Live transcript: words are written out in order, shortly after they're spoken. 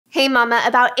Hey mama,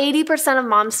 about 80% of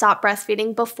moms stop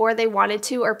breastfeeding before they wanted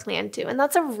to or planned to, and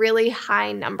that's a really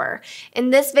high number. In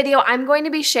this video, I'm going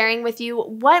to be sharing with you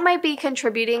what might be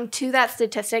contributing to that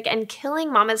statistic and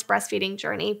killing mama's breastfeeding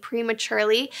journey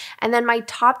prematurely, and then my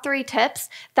top 3 tips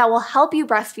that will help you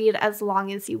breastfeed as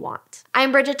long as you want.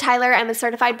 I'm Bridget Tyler. I'm a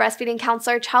certified breastfeeding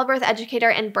counselor, childbirth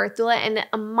educator, and birth doula, and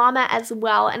a mama as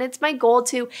well, and it's my goal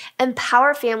to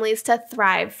empower families to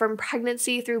thrive from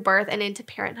pregnancy through birth and into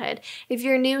parenthood. If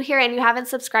you're new here and you haven't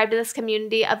subscribed to this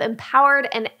community of empowered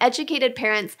and educated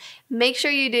parents, make sure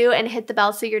you do and hit the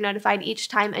bell so you're notified each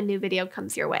time a new video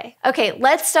comes your way. Okay,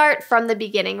 let's start from the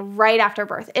beginning, right after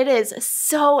birth. It is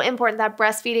so important that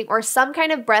breastfeeding or some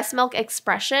kind of breast milk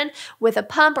expression with a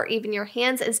pump or even your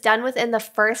hands is done within the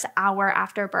first hour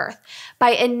after birth. By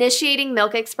initiating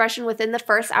milk expression within the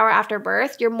first hour after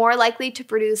birth, you're more likely to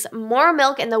produce more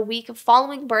milk in the week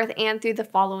following birth and through the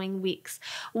following weeks.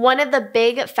 One of the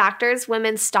big factors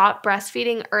women stop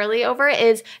breastfeeding early over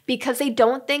is because they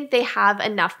don't think they have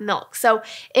enough milk. So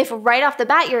if right off the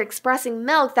bat you're expressing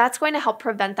milk, that's going to help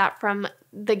prevent that from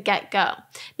the get-go.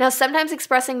 Now, sometimes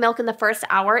expressing milk in the first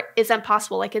hour isn't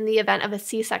possible, like in the event of a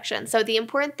C-section. So the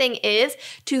important thing is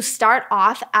to start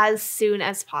off as soon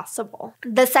as possible.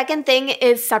 The second thing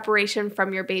is separation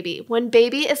from your baby. When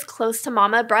baby is close to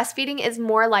mama, breastfeeding is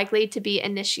more likely to be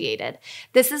initiated.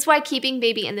 This is why keeping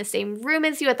baby in the same room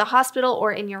as you at the hospital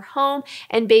or in your home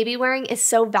and baby wearing is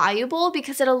so valuable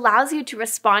because it allows you to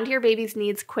respond to your baby's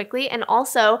needs quickly, and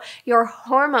also your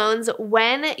hormones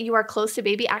when you are close to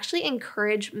baby actually encourage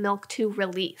milk to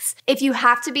release. If you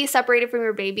have to be separated from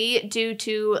your baby due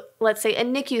to, let's say, a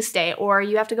NICU stay, or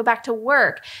you have to go back to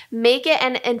work, make it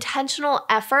an intentional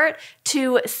effort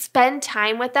to spend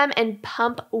time with them and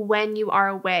pump when you are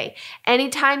away.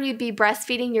 Anytime you'd be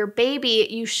breastfeeding your baby,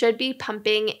 you should be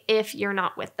pumping if you're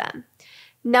not with them.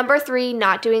 Number 3,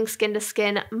 not doing skin to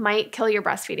skin might kill your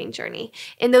breastfeeding journey.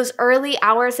 In those early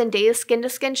hours and days, skin to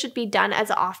skin should be done as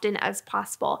often as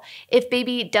possible. If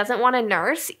baby doesn't want to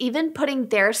nurse, even putting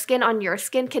their skin on your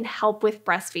skin can help with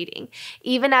breastfeeding.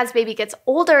 Even as baby gets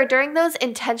older, during those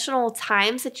intentional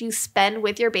times that you spend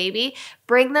with your baby,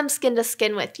 bring them skin to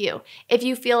skin with you. If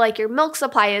you feel like your milk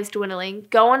supply is dwindling,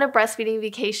 go on a breastfeeding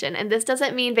vacation. And this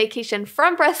doesn't mean vacation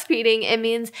from breastfeeding, it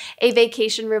means a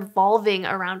vacation revolving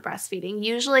around breastfeeding.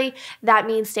 Usually that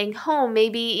means staying home,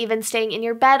 maybe even staying in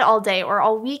your bed all day or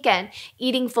all weekend,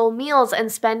 eating full meals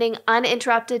and spending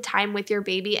uninterrupted time with your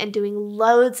baby and doing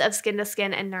loads of skin to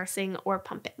skin and nursing or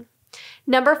pumping.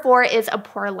 Number 4 is a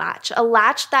poor latch. A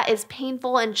latch that is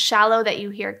painful and shallow that you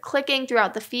hear clicking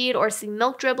throughout the feed or see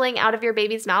milk dribbling out of your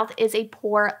baby's mouth is a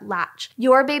poor latch.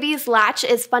 Your baby's latch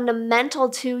is fundamental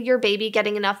to your baby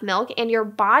getting enough milk and your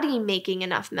body making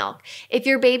enough milk. If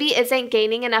your baby isn't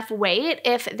gaining enough weight,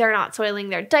 if they're not soiling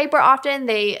their diaper often,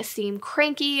 they seem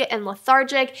cranky and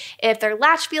lethargic, if their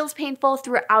latch feels painful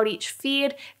throughout each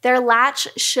feed, their latch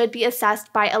should be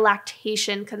assessed by a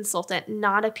lactation consultant,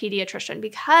 not a pediatrician,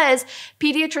 because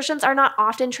pediatricians are not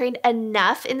often trained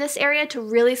enough in this area to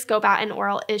really scope out an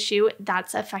oral issue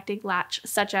that's affecting latch,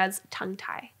 such as tongue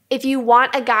tie. If you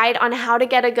want a guide on how to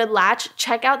get a good latch,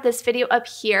 check out this video up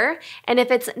here. And if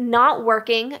it's not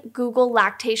working, Google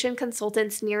lactation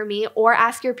consultants near me or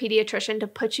ask your pediatrician to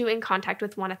put you in contact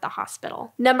with one at the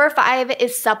hospital. Number 5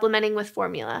 is supplementing with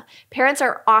formula. Parents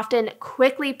are often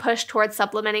quickly pushed towards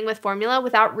supplementing with formula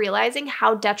without realizing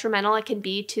how detrimental it can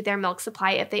be to their milk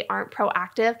supply if they aren't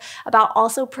proactive about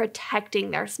also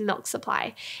protecting their milk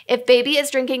supply. If baby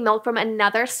is drinking milk from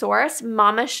another source,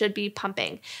 mama should be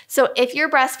pumping. So if you're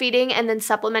breastfeeding and then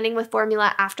supplementing with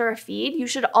formula after a feed, you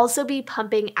should also be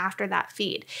pumping after that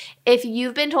feed. If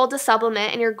you've been told to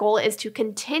supplement and your goal is to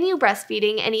continue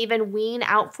breastfeeding and even wean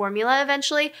out formula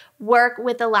eventually, work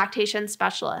with a lactation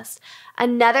specialist.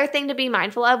 Another thing to be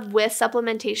mindful of with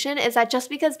supplementation is that just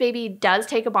because baby does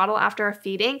take a bottle after a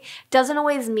feeding doesn't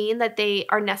always mean that they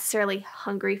are necessarily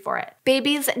hungry for it.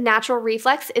 Baby's natural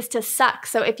reflex is to suck,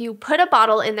 so if you put a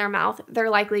bottle in their mouth,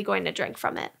 they're likely going to drink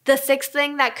from it. The 6th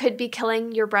thing that could be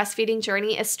killing your breastfeeding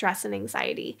journey is stress and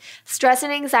anxiety. Stress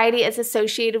and anxiety is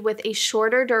associated with a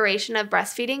shorter duration of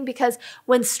breastfeeding because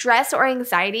when stress or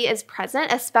anxiety is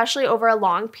present, especially over a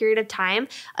long period of time,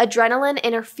 adrenaline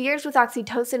interferes with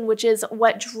oxytocin, which is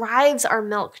what drives our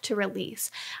milk to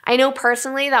release. I know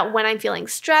personally that when I'm feeling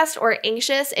stressed or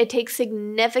anxious, it takes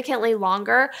significantly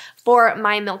longer for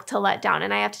my milk to let down.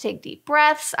 And I have to take deep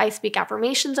breaths. I speak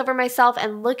affirmations over myself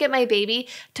and look at my baby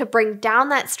to bring down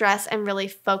that stress and really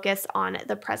focus on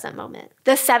the present moment.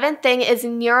 The seventh thing is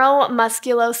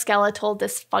neuromusculoskeletal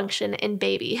dysfunction in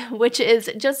baby, which is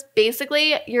just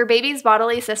basically your baby's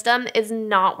bodily system is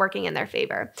not working in their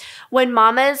favor. When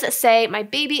mamas say, my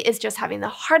baby is just having the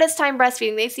hardest time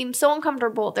breastfeeding, they seem so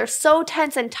uncomfortable, they're so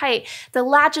tense and tight, the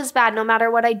latch is bad no matter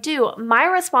what I do, my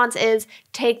response is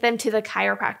take them to the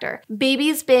chiropractor.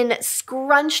 Baby's been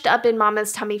scrunched up in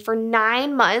mama's tummy for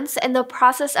 9 months, and the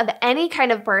process of any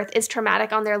kind of birth is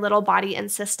traumatic on their little body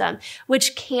and system,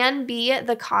 which can be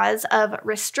the cause of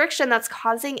restriction that's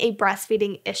causing a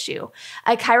breastfeeding issue.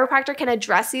 A chiropractor can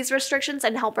address these restrictions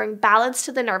and help bring balance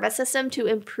to the nervous system to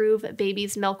improve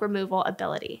baby's milk removal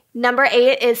ability. Number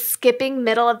 8 is skipping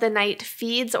middle of the night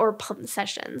feeds or pump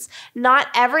sessions. Not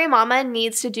every mama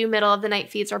needs to do middle of the night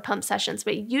feeds or pump sessions,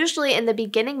 but usually in the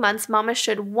beginning months, mama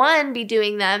should 1, be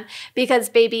doing them because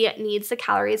baby needs the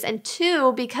calories, and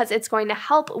 2, because it's going to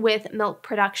help with milk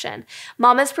production.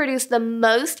 Mamas produce the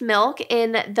most milk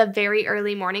in the very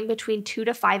early morning between 2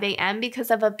 to 5 a.m.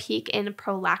 because of a peak in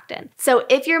prolactin. So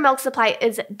if your milk supply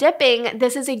is dipping,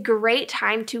 this is a great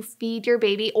time to feed your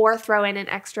baby or throw in an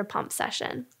extra pump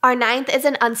session. Our 9th is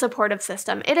an unsupportive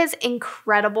system. It is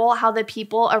incredible how the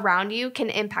people around you can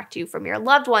impact you, from your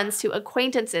loved ones to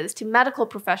acquaintances to medical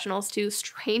professionals to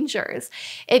strangers.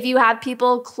 If you have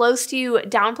people close to you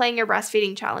downplaying your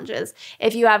breastfeeding challenges,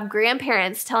 if you have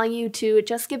grandparents telling you to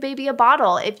just give baby a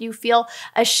bottle, if you feel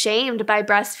ashamed by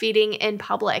breastfeeding in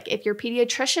public, if your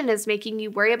pediatrician is making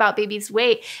you worry about baby's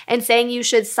weight and saying you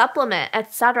should supplement,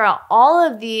 etc., all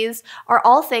of these are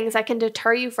all things that can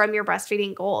deter you from your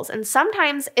breastfeeding goals. And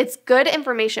sometimes it's good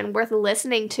information worth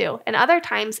listening to, and other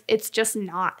times it's just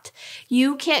not.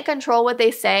 You can't control what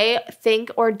they say, think,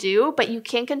 or do, but you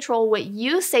can control what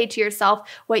you say to yourself,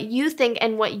 what you think,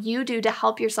 and what you do to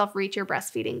help yourself reach your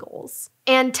breastfeeding goals.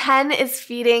 And 10 is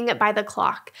feeding by the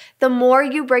clock. The more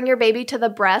you bring your baby to the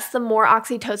breast, the more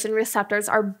oxytocin receptors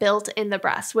are built in the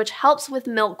breast, which helps with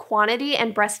milk quantity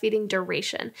and breastfeeding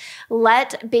duration.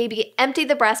 Let baby empty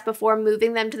the breast before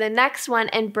moving them to the next one,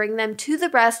 and bring them to the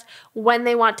breast when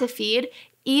they want to feed,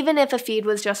 even if a feed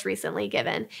was just recently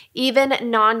given. Even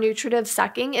non-nutritive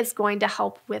sucking is going to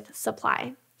help with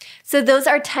supply. So those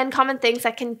are 10 common things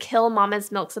that can kill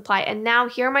mama's milk supply. And now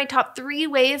here are my top 3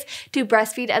 ways to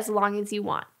breastfeed as long as you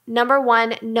want. Number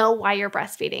 1, know why you're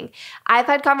breastfeeding. I've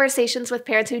had conversations with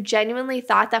parents who genuinely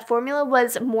thought that formula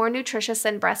was more nutritious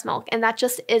than breast milk, and that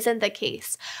just isn't the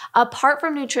case. Apart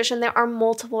from nutrition, there are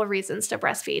multiple reasons to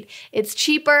breastfeed. It's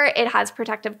cheaper, it has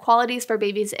protective qualities for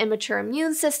baby's immature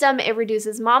immune system, it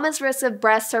reduces mama's risk of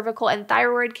breast, cervical, and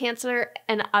thyroid cancer,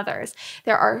 and others.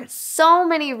 There are so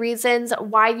many reasons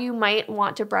why you might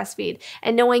want to breastfeed,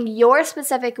 and knowing your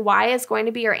specific why is going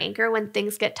to be your anchor when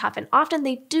things get tough, and often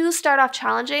they do start off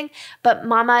challenging, but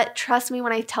mama, trust me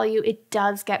when I tell you it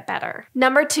does get better.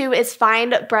 Number 2 is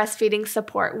find breastfeeding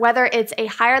support. Whether it's a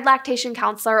hired lactation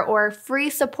counselor or a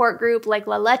free support group like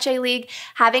La Leche League,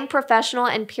 having professional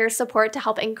and peer support to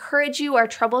help encourage you or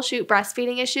troubleshoot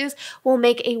breastfeeding issues will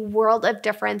make a world of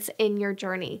difference in your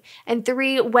journey. And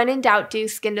 3, when in doubt, do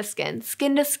skin to skin.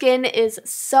 Skin to skin is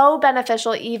so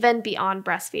beneficial even beyond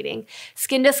breastfeeding.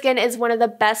 Skin to skin is one of the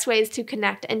best ways to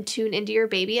connect and tune into your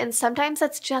baby, and sometimes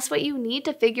that's just what you need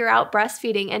to figure out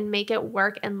breastfeeding and make it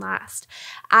work and last.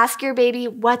 Ask your baby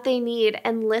what they need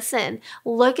and listen.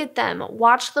 Look at them,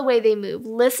 watch the way they move,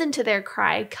 listen to their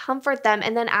cry, comfort them,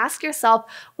 and then ask yourself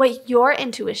what your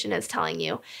intuition is telling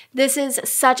you. This is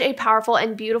such a powerful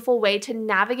and beautiful way to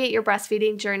navigate your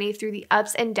breastfeeding journey through the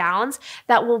ups and downs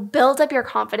that will build up your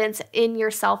confidence in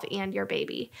yourself and your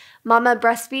baby. Mama,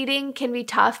 breastfeeding can be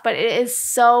tough, but it is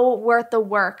so worth the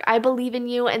work. I believe in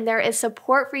you, and there is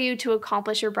support for you to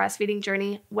accomplish your breastfeeding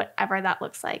journey, whatever that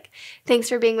looks like. Thanks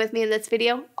for being with me in this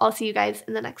video. I'll see you guys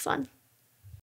in the next one.